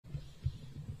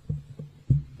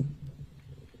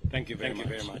Thank you very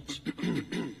much.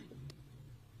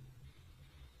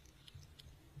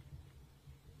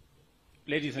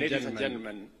 Ladies and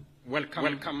gentlemen,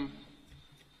 welcome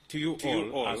to you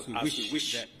all as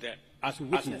we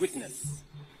witness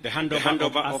the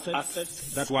handover of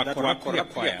assets that were corruptly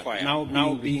acquired,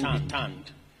 now being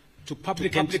returned to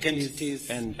public entities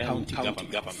and county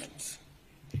governments.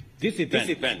 This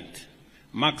event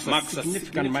marks a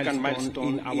significant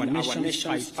milestone in our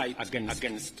nation's fight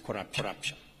against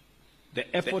corruption.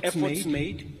 The efforts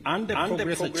made and the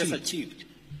progress achieved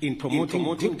in promoting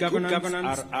good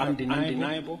governance are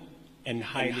undeniable and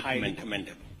highly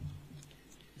commendable.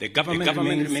 The government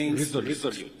remains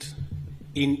resolute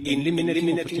in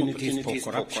eliminating opportunities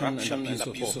for corruption and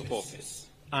abuse of office,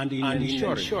 and in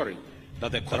ensuring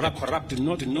that the corrupt do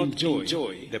not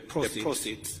enjoy the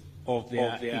proceeds of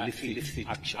their illicit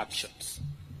actions.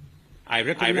 I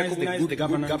recognize that good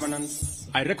governance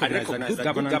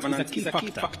is a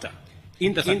key factor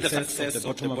in the success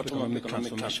of the bottom-up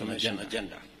economic transformation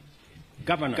agenda.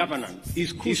 Governance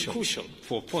is crucial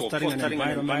for fostering an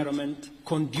environment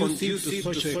conducive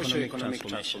to socio-economic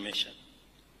transformation.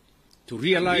 To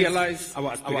realize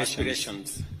our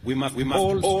aspirations, we must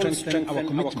all strengthen our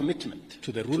commitment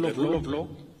to the rule of law,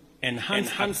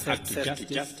 enhance access to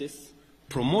justice,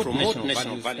 promote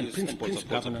national values and principles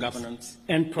of governance,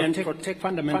 and protect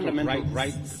fundamental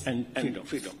rights and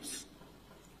freedoms.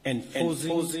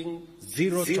 Enforcing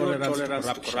zero tolerance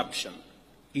to corruption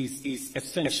is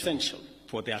essential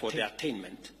for the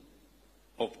attainment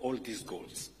of all these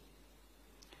goals.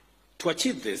 To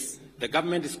achieve this, the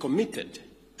government is committed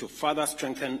to further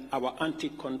strengthen our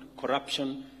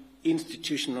anti-corruption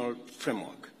institutional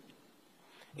framework.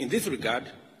 In this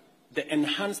regard, the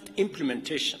enhanced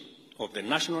implementation of the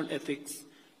National Ethics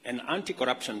and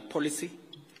Anti-Corruption Policy,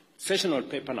 Sessional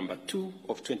Paper Number 2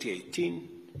 of 2018,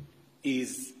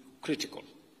 is critical.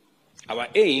 Our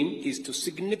aim is to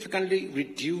significantly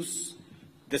reduce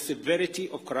the severity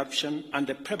of corruption and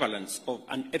the prevalence of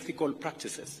unethical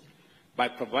practices by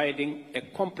providing a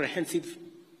comprehensive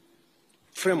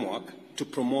framework to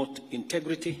promote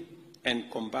integrity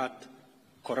and combat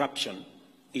corruption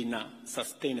in a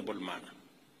sustainable manner.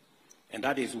 And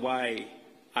that is why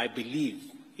I believe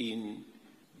in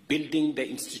building the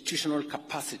institutional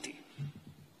capacity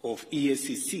of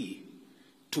EACC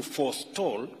to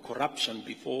forestall corruption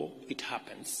before it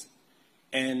happens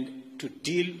and to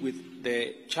deal with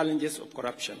the challenges of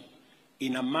corruption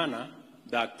in a manner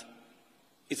that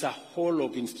is a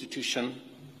whole-of-institution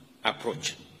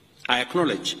approach. I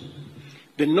acknowledge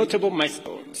the notable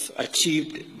milestones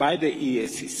achieved by the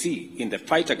EACC in the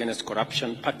fight against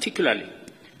corruption, particularly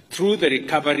through the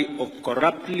recovery of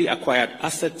corruptly acquired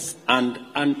assets and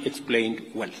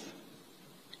unexplained wealth.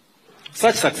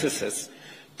 Such successes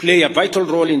play a vital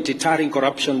role in deterring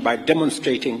corruption by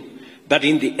demonstrating that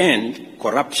in the end,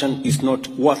 corruption is not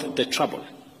worth the trouble,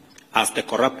 as the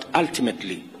corrupt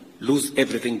ultimately lose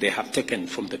everything they have taken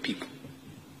from the people.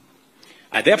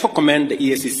 I therefore commend the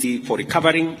EACC for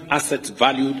recovering assets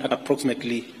valued at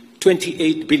approximately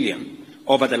 28 billion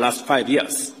over the last 5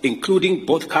 years, including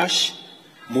both cash,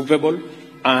 movable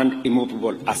and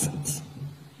immovable assets.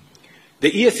 The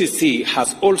EACC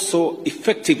has also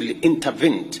effectively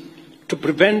intervened to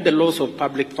prevent the loss of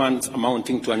public funds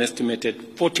amounting to an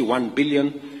estimated 41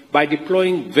 billion by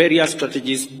deploying various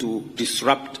strategies to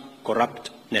disrupt corrupt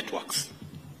networks.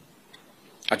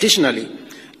 Additionally,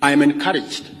 I am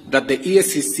encouraged that the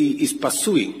EACC is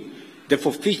pursuing the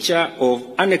forfeiture of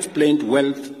unexplained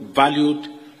wealth valued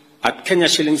at Kenya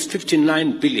shillings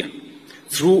 59 billion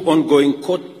through ongoing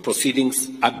court proceedings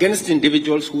against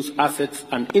individuals whose assets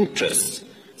and interests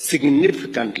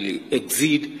significantly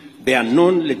exceed their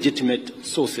non-legitimate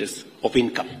sources of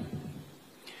income.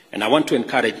 And I want to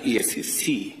encourage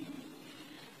EACC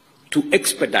to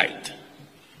expedite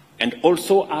and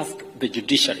also ask the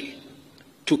judiciary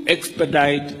to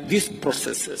expedite these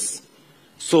processes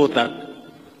so that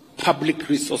public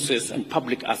resources and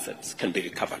public assets can be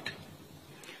recovered.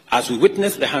 As we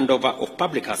witness the handover of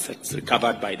public assets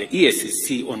recovered by the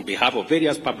EACC on behalf of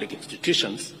various public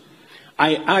institutions,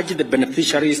 I urge the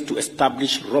beneficiaries to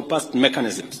establish robust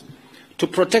mechanisms to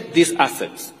protect these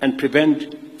assets and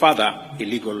prevent further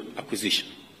illegal acquisition.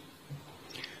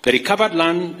 The recovered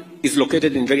land is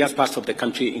located in various parts of the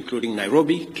country, including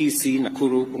Nairobi, Kisii,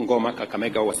 Nakuru, Bungoma,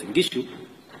 Kakamega, Uasin Gishu,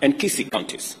 and Kisii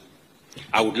counties.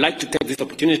 I would like to take this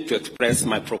opportunity to express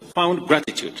my profound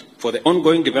gratitude for the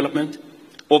ongoing development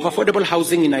of affordable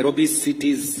housing in Nairobi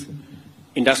City's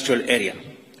industrial area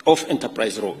off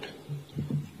Enterprise Road.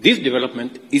 This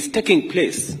development is taking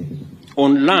place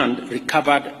on land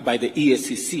recovered by the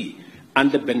EACC,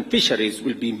 and the beneficiaries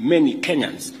will be many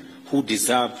Kenyans who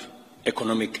deserve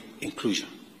economic inclusion.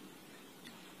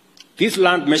 This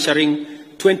land, measuring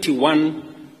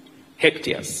 21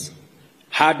 hectares,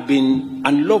 had been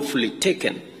unlawfully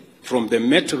taken from the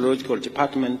Meteorological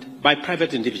Department by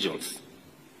private individuals.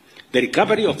 The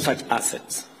recovery of such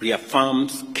assets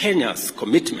reaffirms Kenya's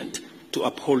commitment to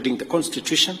upholding the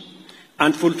Constitution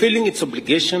and fulfilling its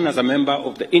obligation as a member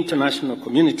of the international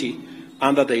community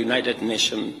under the United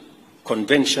Nations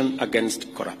Convention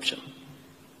Against Corruption.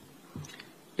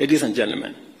 Ladies and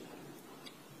gentlemen,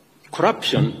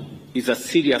 corruption is a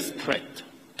serious threat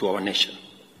to our nation.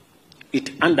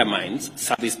 It undermines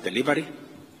service delivery,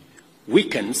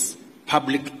 weakens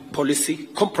public policy,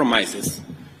 compromises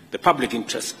the public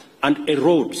interest, and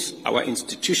erodes our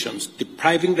institutions,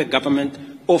 depriving the government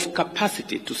of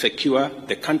capacity to secure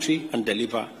the country and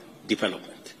deliver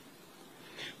development.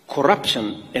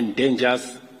 Corruption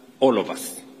endangers all of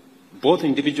us, both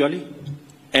individually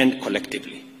and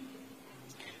collectively.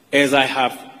 As I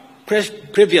have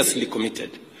previously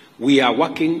committed, we are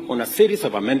working on a series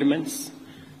of amendments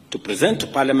to present to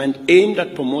Parliament aimed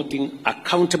at promoting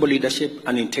accountable leadership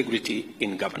and integrity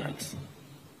in governance.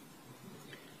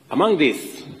 Among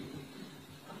these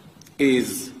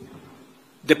is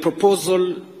the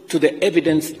proposal to the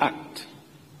Evidence Act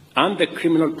and the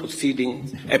Criminal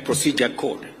Procedure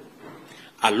Code,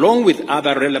 along with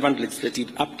other relevant legislative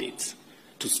updates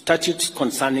to statutes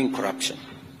concerning corruption.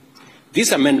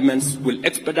 These amendments will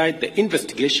expedite the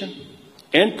investigation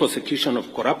and prosecution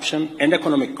of corruption and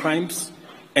economic crimes,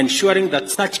 ensuring that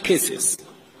such cases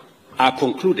are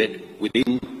concluded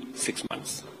within 6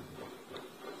 months.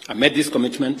 I made this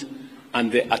commitment,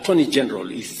 and the Attorney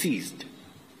General is seized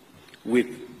with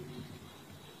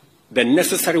the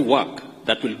necessary work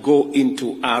that will go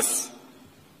into us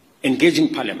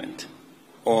engaging Parliament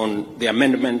on the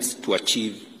amendments to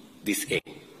achieve this aim.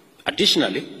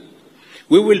 Additionally,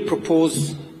 we will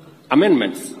propose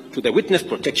amendments to the Witness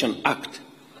Protection Act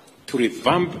to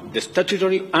revamp the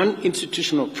statutory and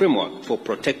institutional framework for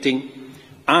protecting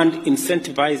and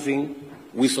incentivizing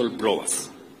whistleblowers.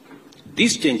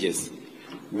 These changes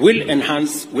will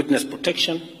enhance witness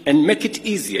protection and make it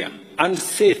easier and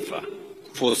safer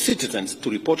for citizens to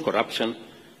report corruption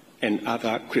and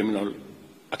other criminal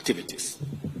activities.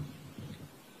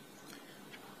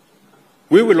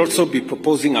 We will also be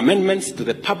proposing amendments to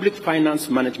the Public Finance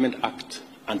Management Act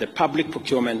and the Public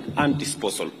Procurement and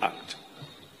Disposal Act.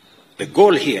 The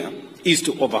goal here is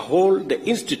to overhaul the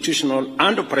institutional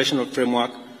and operational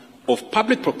framework of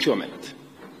public procurement,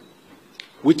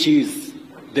 which is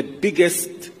the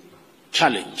biggest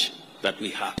challenge that we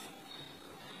have.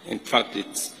 In fact,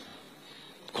 it's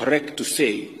correct to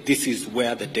say this is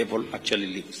where the devil actually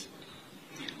lives,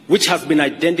 which has been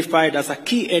identified as a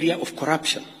key area of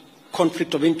corruption,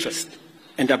 conflict of interest,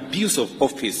 and abuse of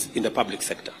office in the public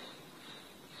sector.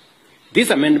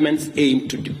 These amendments aim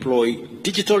to deploy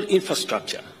digital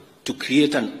infrastructure to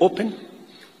create an open,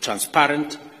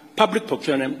 transparent public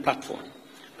procurement platform,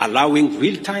 allowing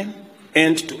real-time,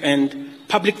 end-to-end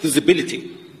public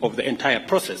visibility of the entire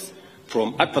process,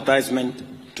 from advertisement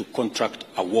to contract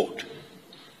award.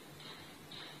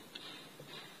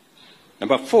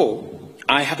 Number 4,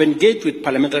 I have engaged with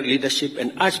parliamentary leadership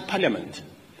and urged Parliament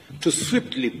to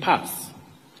swiftly pass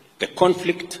the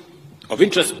Conflict of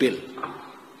Interest Bill.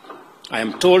 I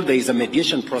am told there is a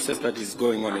mediation process that is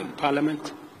going on in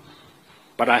Parliament,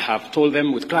 but I have told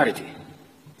them with clarity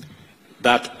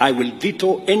that I will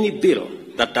veto any bill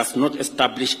that does not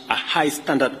establish a high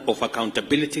standard of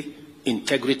accountability,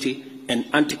 integrity, and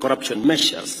anti-corruption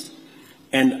measures,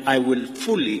 and I will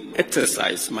fully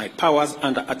exercise my powers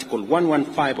under Article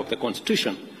 115 of the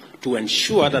Constitution to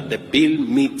ensure that the bill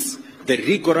meets the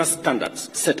rigorous standards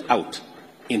set out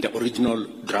in the original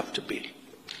draft bill.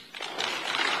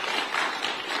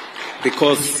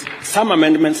 Because some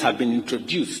amendments have been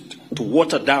introduced to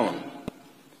water down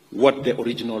what the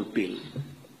original bill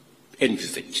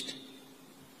envisaged.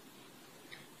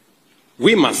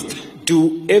 We must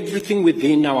do everything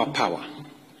within our power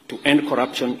to end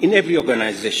corruption in every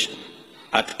organization,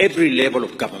 at every level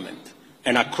of government,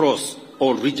 and across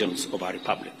all regions of our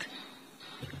republic.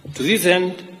 To this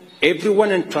end,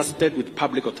 everyone entrusted with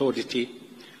public authority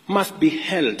must be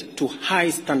held to high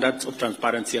standards of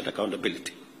transparency and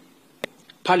accountability.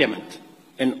 Parliament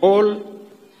and all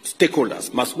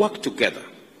stakeholders must work together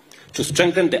to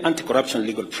strengthen the anti-corruption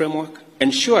legal framework,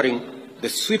 ensuring the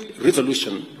swift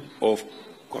resolution of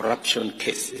corruption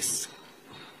cases.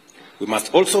 We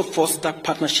must also foster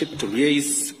partnership to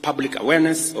raise public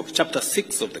awareness of Chapter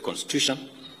 6 of the Constitution,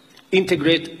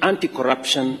 integrate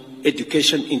anti-corruption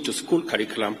education into school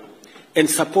curriculum, and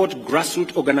support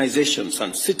grassroots organizations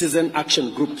and citizen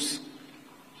action groups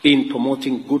in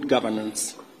promoting good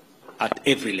governance at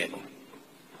every level.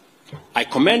 I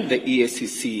commend the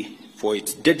EACC for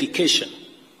its dedication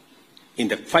in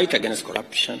the fight against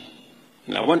corruption,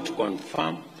 and I want to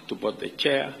confirm to both the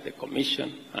Chair, the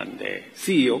Commission, and the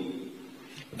CEO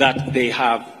that they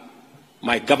have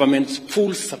my government's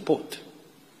full support,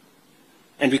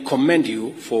 and we commend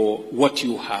you for what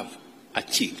you have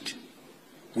achieved.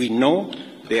 We know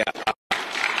there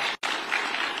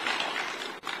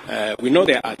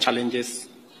are challenges,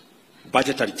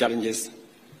 budgetary challenges,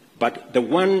 but the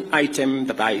one item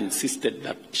that I insisted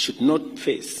that should not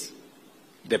face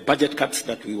the budget cuts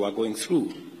that we were going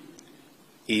through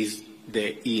is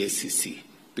the EACC,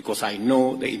 because I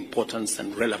know the importance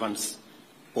and relevance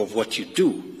of what you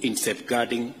do in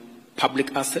safeguarding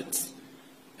public assets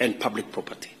and public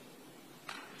property.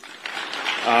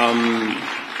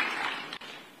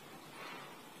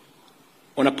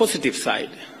 On a positive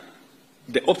side,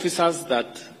 the officers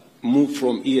that move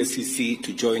from EACC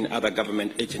to join other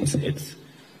government agencies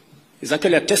is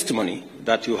actually a testimony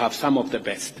that you have some of the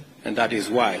best, and that is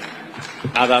why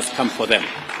others come for them.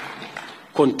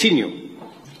 Continue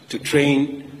to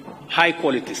train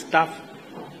high-quality staff,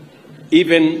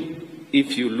 even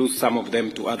if you lose some of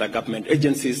them to other government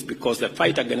agencies, because the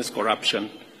fight against corruption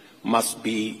must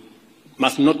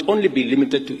not only be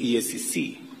limited to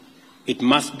EACC, it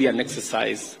must be an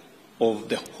exercise of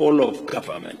the whole of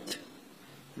government,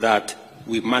 that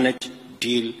we manage,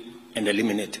 deal, and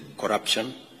eliminate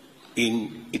corruption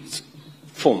in its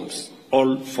forms,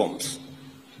 all forms.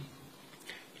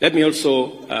 Let me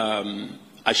also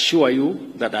assure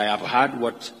you that I have heard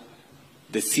what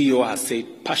the CEO has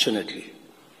said passionately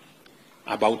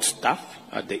about staff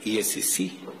at the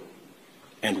EACC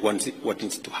and what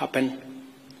needs to happen.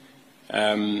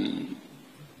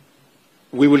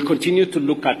 We will continue to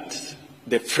look at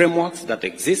the frameworks that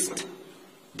exist,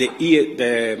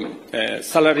 the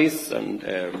salaries and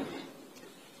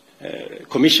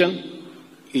commission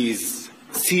is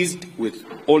seized with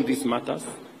all these matters,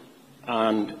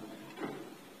 and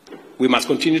we must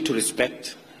continue to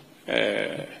respect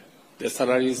the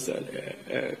salaries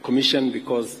commission,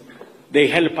 because they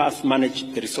help us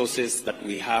manage the resources that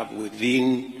we have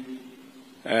within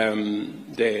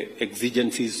the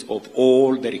exigencies of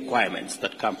all the requirements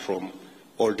that come from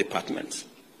all departments.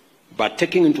 But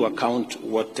taking into account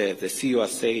what the CEO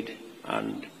has said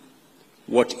and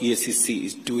what EACC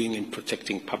is doing in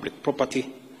protecting public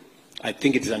property, I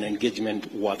think it is an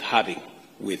engagement worth having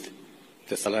with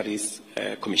the Salaries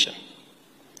Commission.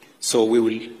 So we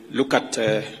will look at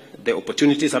the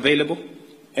opportunities available,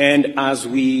 and as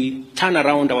we turn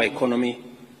around our economy,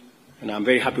 and I'm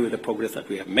very happy with the progress that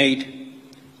we have made,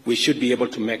 we should be able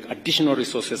to make additional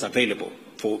resources available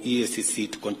for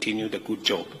EACC to continue the good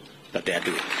job that they are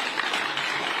doing.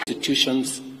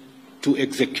 Institutions to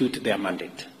execute their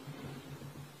mandate.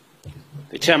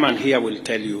 The chairman here will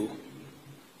tell you,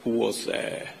 who was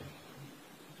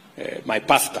my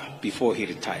pastor before he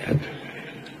retired,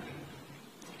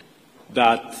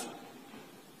 that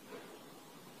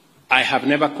I have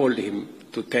never called him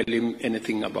to tell him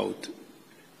anything about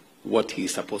what he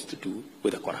is supposed to do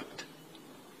with the corrupt,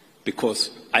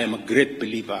 because I am a great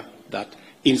believer that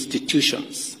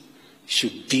institutions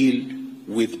should deal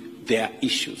with their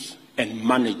issues and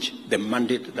manage the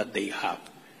mandate that they have,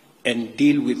 and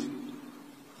deal with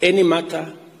any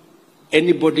matter,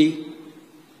 anybody,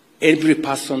 every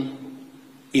person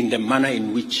in the manner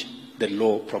in which the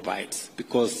law provides.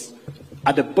 Because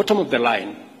at the bottom of the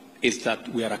line is that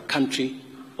we are a country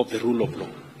of the rule of law,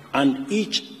 and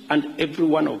each and every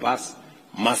one of us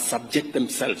must subject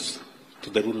themselves to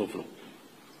the rule of law.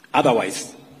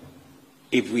 Otherwise,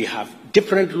 if we have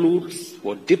different rules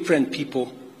for different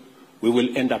people, we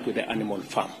will end up with the animal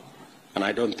farm. And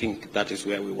I don't think that is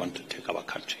where we want to take our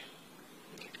country.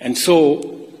 And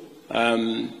so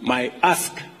my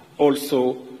ask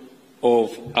also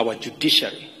of our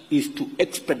judiciary is to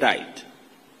expedite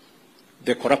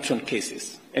the corruption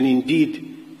cases, and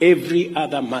indeed every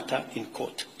other matter in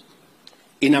court,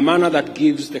 in a manner that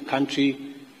gives the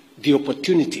country the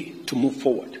opportunity to move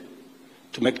forward,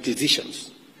 to make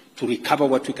decisions, to recover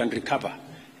what we can recover,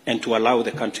 and to allow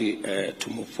the country to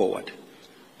move forward.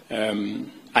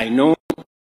 I know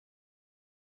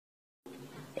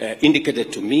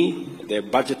indicated to me the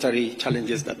budgetary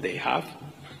challenges that they have,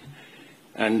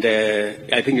 and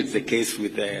I think it's the case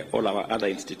with all our other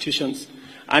institutions.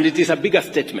 And it is a bigger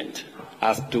statement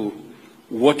as to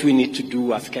what we need to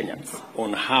do as Kenyans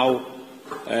on how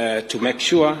to make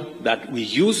sure that we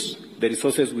use the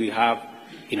resources we have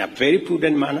in a very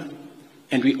prudent manner,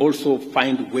 and we also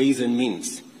find ways and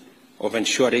means of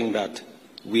ensuring that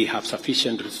we have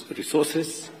sufficient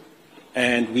resources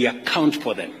and we account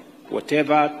for them.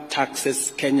 Whatever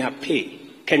taxes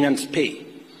Kenyans pay,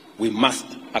 we must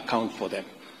account for them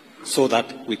so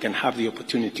that we can have the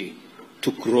opportunity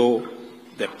to grow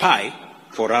the pie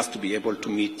for us to be able to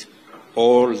meet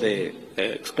all the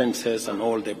expenses and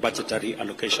all the budgetary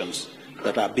allocations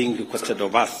that are being requested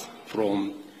of us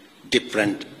from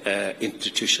different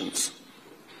institutions.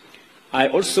 I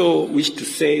also wish to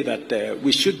say that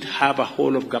we should have a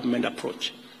whole-of-government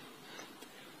approach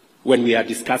when we are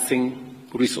discussing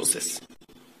resources.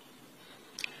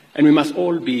 And we must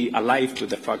all be alive to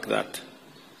the fact that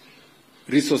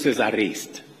resources are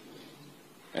raised.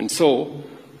 And so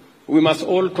we must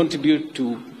all contribute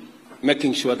to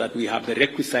making sure that we have the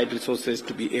requisite resources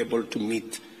to be able to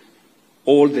meet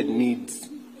all the needs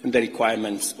and the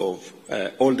requirements of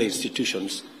all the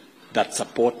institutions that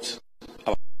support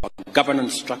our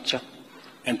governance structure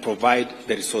and provide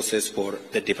the resources for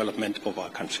the development of our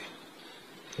country.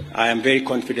 I am very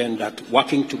confident that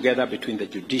working together between the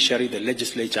judiciary, the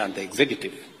legislature, and the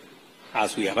executive,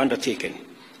 as we have undertaken,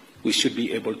 we should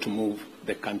be able to move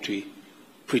the country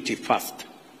pretty fast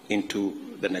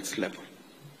into the next level.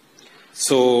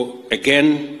 So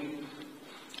again,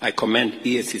 I commend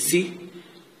EACC,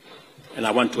 and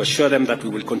I want to assure them that we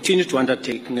will continue to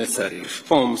undertake necessary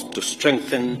reforms to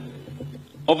strengthen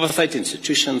oversight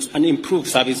institutions and improve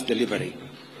service delivery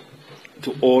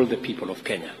to all the people of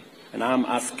Kenya. And I'm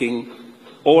asking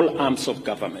all arms of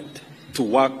government to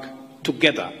work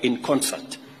together in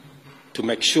concert to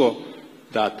make sure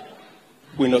that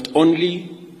we not only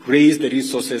raise the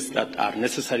resources that are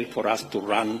necessary for us to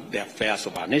run the affairs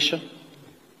of our nation,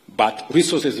 but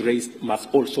resources raised must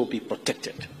also be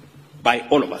protected by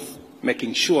all of us,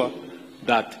 making sure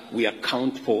that we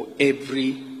account for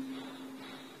every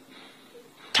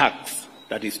tax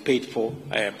that is paid for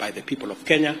by the people of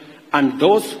Kenya, and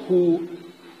those who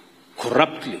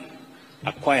corruptly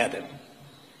acquire them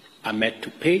are made to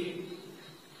pay,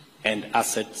 and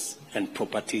assets and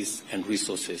properties and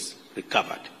resources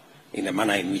recovered in the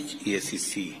manner in which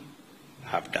EACC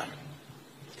have done.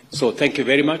 So thank you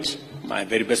very much. My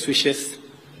very best wishes.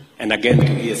 And again to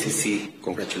EACC,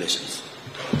 congratulations.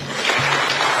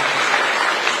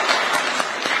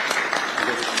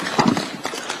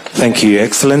 Thank you, Your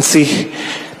Excellency.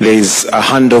 There is a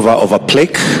handover of a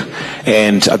plaque,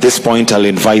 and at this point I'll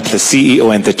invite the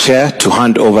CEO and the Chair to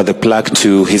hand over the plaque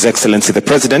to His Excellency the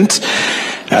President.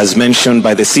 As mentioned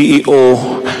by the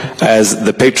CEO, as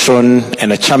the patron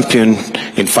and a champion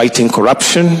in fighting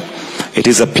corruption, it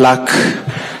is a plaque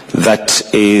that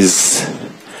is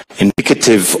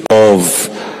indicative of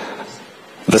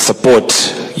the support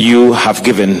you have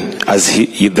given as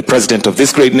the President of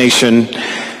this great nation.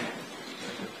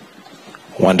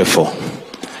 Wonderful.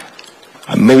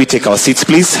 May we take our seats,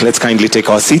 please? Let's kindly take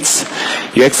our seats.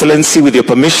 Your Excellency, with your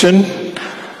permission,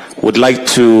 would like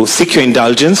to seek your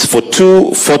indulgence for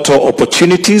 2 photo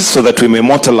opportunities so that we may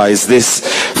immortalize this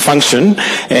function.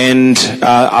 And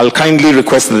I'll kindly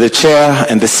request that the Chair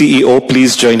and the CEO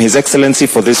please join His Excellency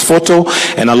for this photo.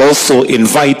 And I'll also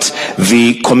invite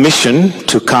the Commission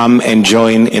to come and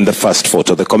join in the first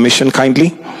photo. The Commission,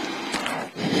 kindly.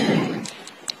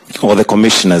 Or the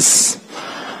Commissioners.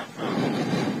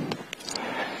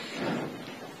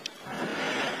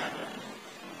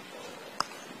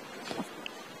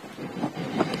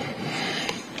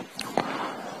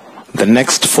 The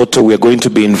next photo, we are going to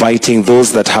be inviting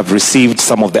those that have received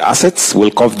some of the assets.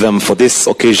 We'll call them for this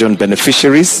occasion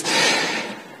beneficiaries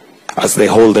as they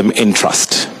hold them in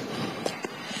trust.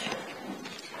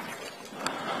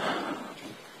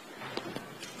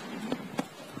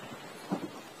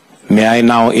 May I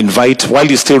now invite, while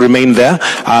you still remain there,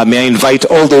 may I invite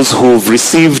all those who've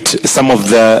received some of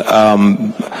the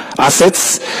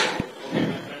assets,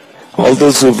 all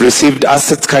those who've received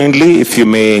assets, kindly, if you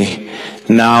may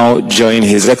now join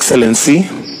His Excellency.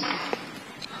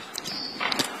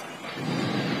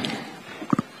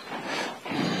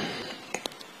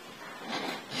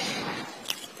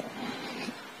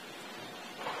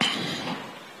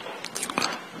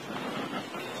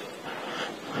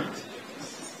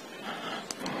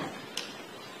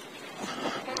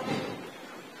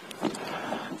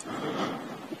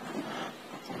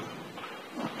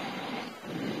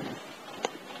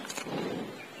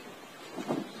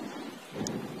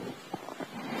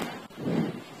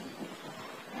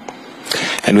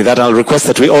 And with that, I'll request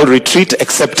that we all retreat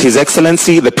except His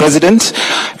Excellency, the President.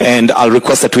 And I'll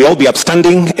request that we all be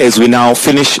upstanding as we now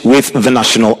finish with the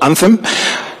national anthem.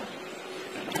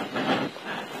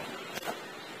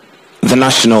 The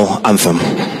national anthem.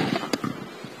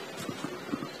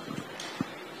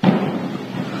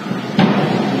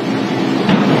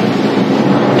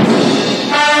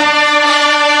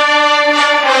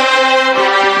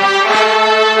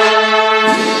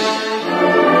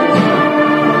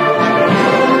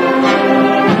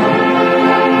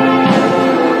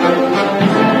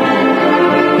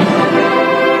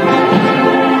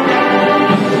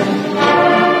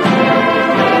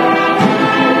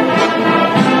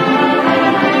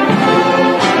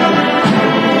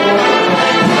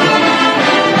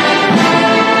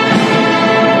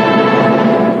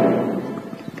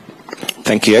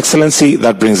 Thank you, Excellency.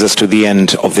 That brings us to the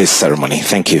end of this ceremony.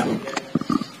 Thank you.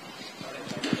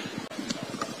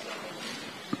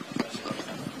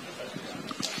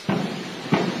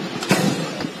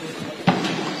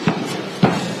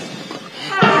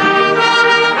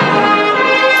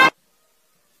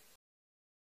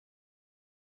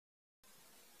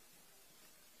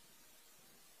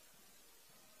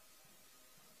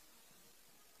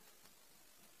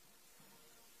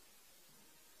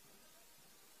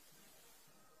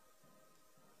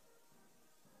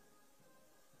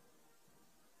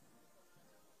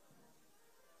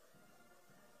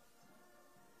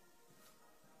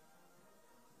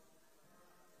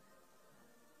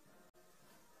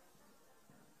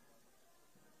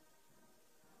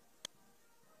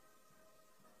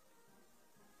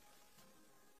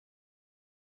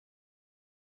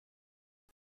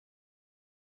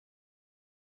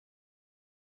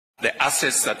 The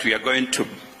assets that we are going to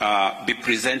be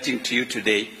presenting to you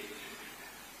today,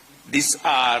 these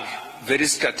are very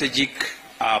strategic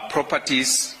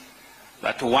properties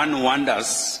that one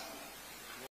wonders